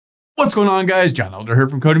What's going on, guys? John Elder here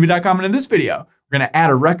from Codemy.com, and in this video, we're going to add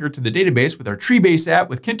a record to the database with our tree-based app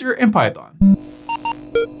with Tkinter and Python.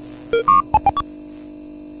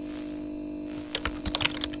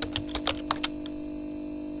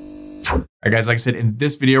 Alright guys, like I said, in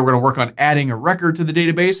this video, we're going to work on adding a record to the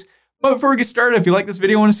database. But before we get started, if you like this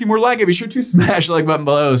video and want to see more like it, be sure to smash the like button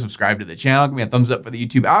below, subscribe to the channel, give me a thumbs up for the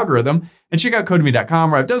YouTube algorithm, and check out Codemy.com,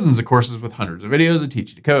 where I have dozens of courses with hundreds of videos that teach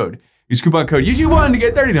you to code. Use coupon code YouTube1 to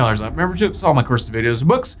get $30 off memberships, all my courses, videos, and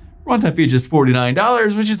books. One-time fee just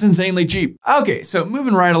 $49, which is insanely cheap. Okay, so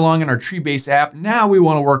moving right along in our tree-based app, now we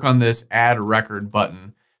want to work on this add record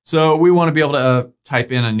button. So we want to be able to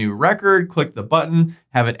type in a new record, click the button,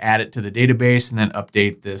 have it add it to the database, and then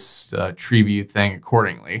update this Treeview thing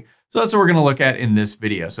accordingly. So that's what we're going to look at in this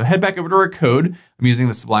video. So head back over to our code. I'm using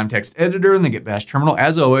the Sublime Text Editor and the Get Bash terminal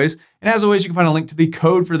as always. And as always, you can find a link to the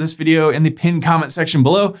code for this video in the pinned comment section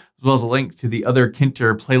below, as well as a link to the other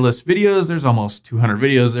Tkinter playlist videos. There's almost 200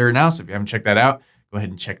 videos there now. So if you haven't checked that out, go ahead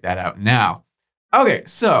and check that out now. Okay,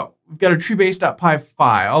 so we've got a treebase.py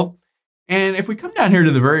file. And if we come down here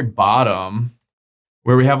to the very bottom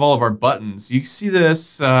where we have all of our buttons, you see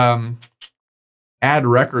this add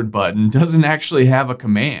record button doesn't actually have a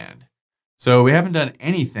command. So we haven't done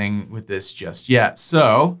anything with this just yet.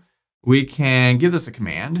 So we can give this a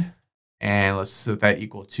command, and let's set that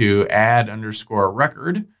equal to add underscore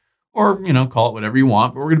record, or call it whatever you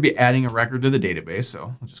want, but we're going to be adding a record to the database.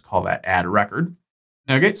 So we'll just call that add record.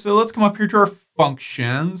 Okay, so let's come up here to our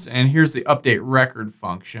functions, and here's the update record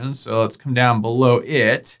function. So let's come down below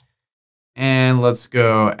it, and let's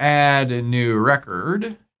go add a new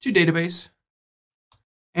record to database.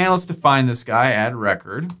 And let's define this guy, add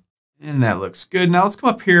record. And that looks good. Now let's come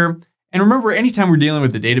up here. And remember, anytime we're dealing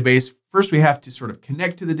with the database, first we have to sort of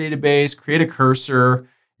connect to the database, create a cursor,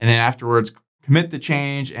 and then afterwards commit the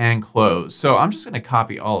change and close. So I'm just going to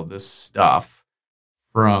copy all of this stuff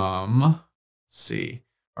from, let's see,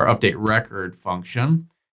 our update record function.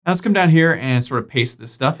 Now let's come down here and sort of paste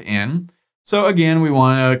this stuff in. So again, we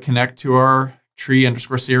want to connect to our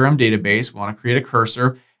tree_crm database. We want to create a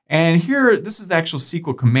cursor. And here, this is the actual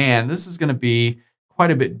SQL command. This is going to be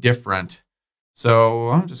quite a bit different. So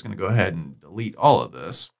I'm just going to go ahead and delete all of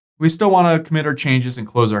this. We still want to commit our changes and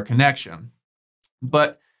close our connection.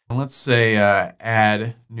 But let's say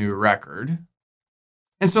add new record.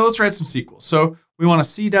 And so let's write some SQL. So we want to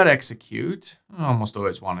c.execute. I almost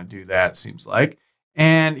always want to do that, seems like.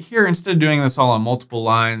 And here, instead of doing this all on multiple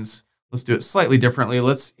lines, let's do it slightly differently.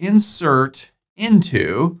 Let's insert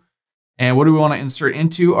into, and what do we want to insert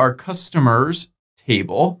into? Our customers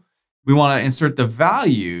table. We want to insert the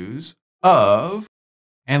values of,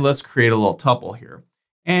 and let's create a little tuple here.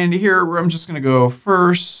 And here, I'm just going to go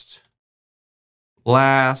first,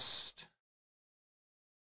 last,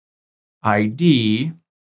 ID.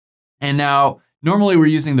 And now, normally we're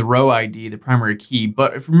using the row ID, the primary key.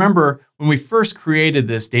 But if you remember, when we first created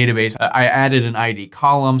this database, I added an ID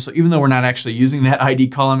column. So even though we're not actually using that ID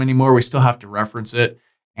column anymore, we still have to reference it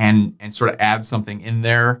and sort of add something in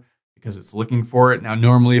there, because it's looking for it. Now,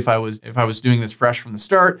 normally if I was doing this fresh from the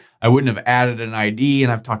start, I wouldn't have added an ID,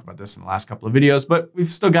 and I've talked about this in the last couple of videos, but we've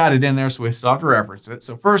still got it in there, so we still have to reference it.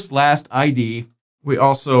 So first, last, ID. We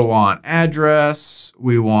also want address,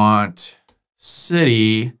 we want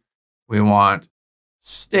city, we want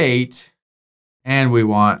state, and we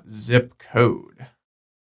want zip code.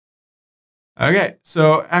 Okay,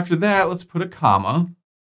 so after that, let's put a comma.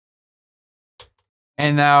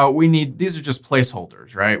 And now we need, these are just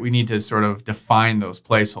placeholders, right? We need to sort of define those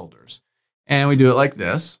placeholders. And we do it like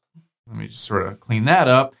this. Let me just sort of clean that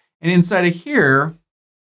up. And inside of here,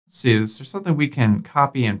 let's see, is there something we can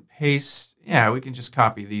copy and paste? Yeah, we can just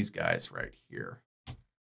copy these guys right here.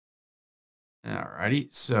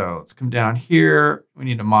 Alrighty, so let's come down here. We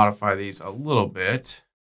need to modify these a little bit.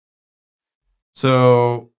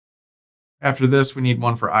 So after this, we need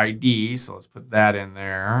one for ID. So let's put that in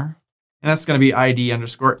there. And that's going to be id_entry.get.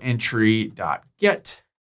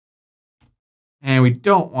 And we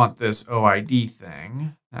don't want this OID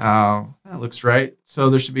thing. Now, that looks right.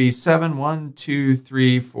 So there should be 7, 1, 2,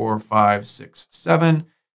 3, 4, 5, 6, 7.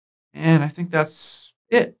 And I think that's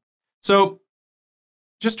it. So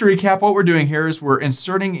just to recap, what we're doing here is we're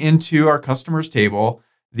inserting into our customers table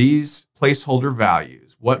these placeholder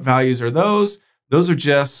values. What values are those? Those are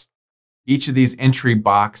just each of these entry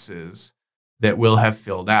boxes that we'll have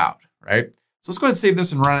filled out. Right? So let's go ahead and save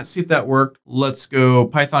this and run it, see if that worked. Let's go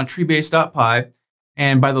Python treebase.py.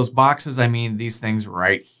 And by those boxes, I mean these things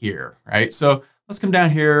right here, right? So let's come down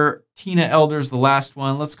here. Tina Elder's the last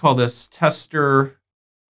one. Let's call this tester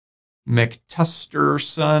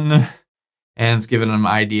McTesterson. And it's given them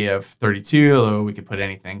an ID of 32, although we could put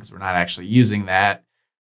anything because we're not actually using that.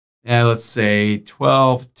 And let's say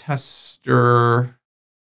 12 Tester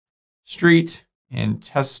Street and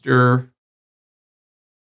Tester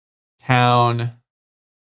Town,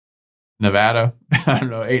 Nevada. I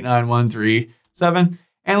don't know, 89137.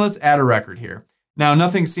 And let's add a record here. Now,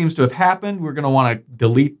 nothing seems to have happened. We're going to want to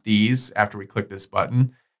delete these after we click this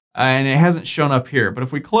button. And it hasn't shown up here. But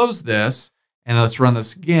if we close this and let's run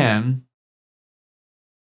this again,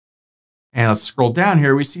 and let's scroll down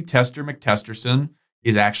here, we see Tester McTesterson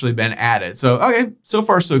is actually been added. So, okay, so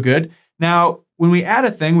far so good. Now, when we add a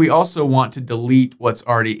thing, we also want to delete what's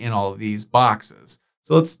already in all of these boxes.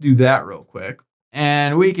 So let's do that real quick.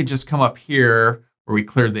 And we could just come up here where we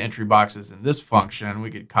cleared the entry boxes in this function. We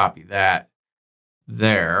could copy that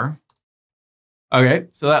there. Okay,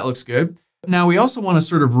 so that looks good. Now we also want to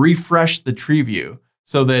sort of refresh the Treeview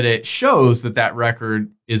so that it shows that that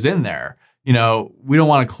record is in there. You know, we don't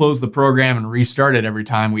want to close the program and restart it every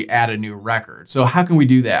time we add a new record. So how can we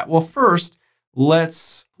do that? Well, first,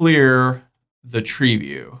 let's clear the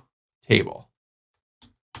Treeview table.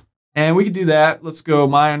 And we can do that. Let's go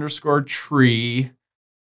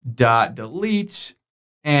my_tree.delete,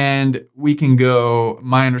 and we can go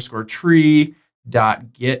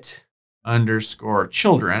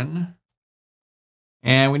my_tree.get_children.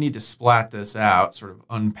 And we need to splat this out, sort of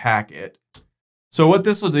unpack it. So what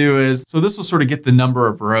this will do is, this will sort of get the number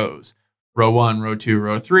of rows, row 1, row 2,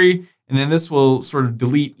 row 3, and then this will sort of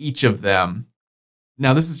delete each of them.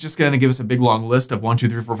 Now this is just going to give us a big long list of 1, 2,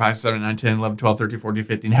 3, 4, 5, 7, 9, 10, 11, 12, 13, 14,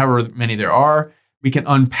 15, however many there are. We can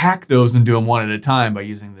unpack those and do them one at a time by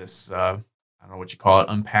using this, I don't know what you call it,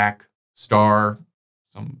 unpack star,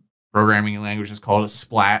 some programming language is called a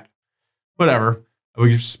splat, whatever.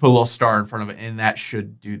 We just put a little star in front of it and that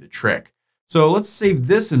should do the trick. So let's save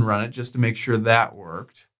this and run it just to make sure that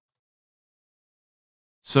worked.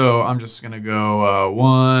 So I'm just going to go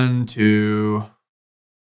 1, 2,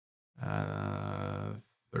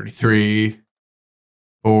 33,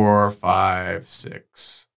 4, 5,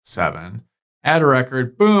 6, 7. Add a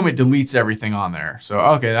record. Boom, it deletes everything on there. So,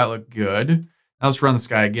 okay, that looked good. Now let's run this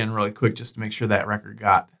guy again really quick just to make sure that record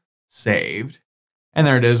got saved. And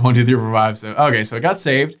there it is, 1, 2, 3, 4, 5, 6. Okay, so it got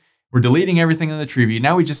saved. We're deleting everything in the Treeview.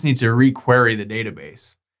 Now we just need to requery the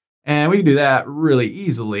database. And we can do that really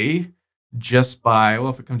easily just by,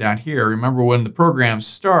 well, if we come down here, remember when the program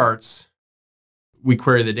starts, we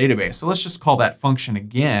query the database. So let's just call that function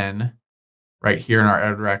again, right here in our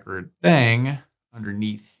add record thing,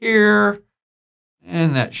 underneath here,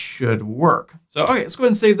 and that should work. So, okay, let's go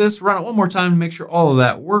ahead and save this, run it one more time to make sure all of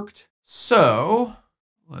that worked. So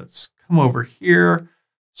let's come over here.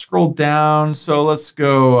 Scroll down. So let's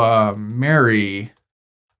go Mary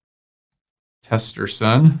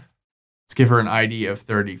Testerson. Let's give her an ID of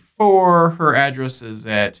 34. Her address is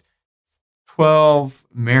at 12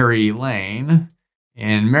 Mary Lane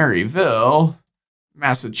in Maryville,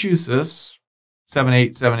 Massachusetts,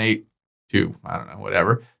 78782. I don't know,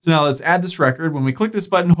 whatever. So now let's add this record. When we click this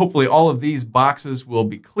button, hopefully all of these boxes will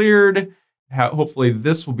be cleared. Hopefully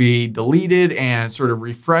this will be deleted and sort of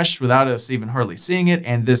refreshed without us even hardly seeing it.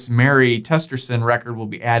 And this Mary Testerson record will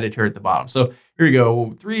be added here at the bottom. So here we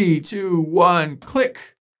go. 3, 2, 1,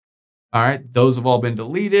 click. All right, those have all been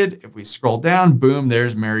deleted. If we scroll down, boom,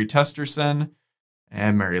 there's Mary Testerson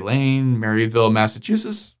and Mary Lane, Maryville,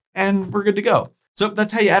 Massachusetts, and we're good to go. So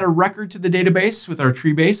that's how you add a record to the database with our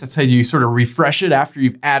tree base. That's how you sort of refresh it after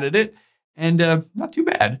you've added it. And not too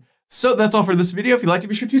bad. So that's all for this video. If you'd like to,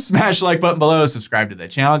 be sure to smash the like button below, subscribe to the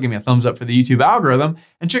channel, give me a thumbs up for the YouTube algorithm,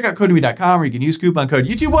 and check out Codemy.com where you can use coupon code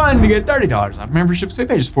YouTube1 to get $30 off membership. Save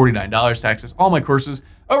just $49 to access all my courses,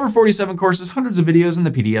 over 47 courses, hundreds of videos, and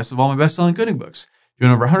the PDFs of all my best-selling coding books. Join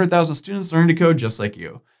over 100,000 students learning to code just like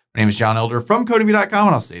you. My name is John Elder from Codemy.com,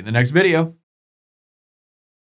 and I'll see you in the next video.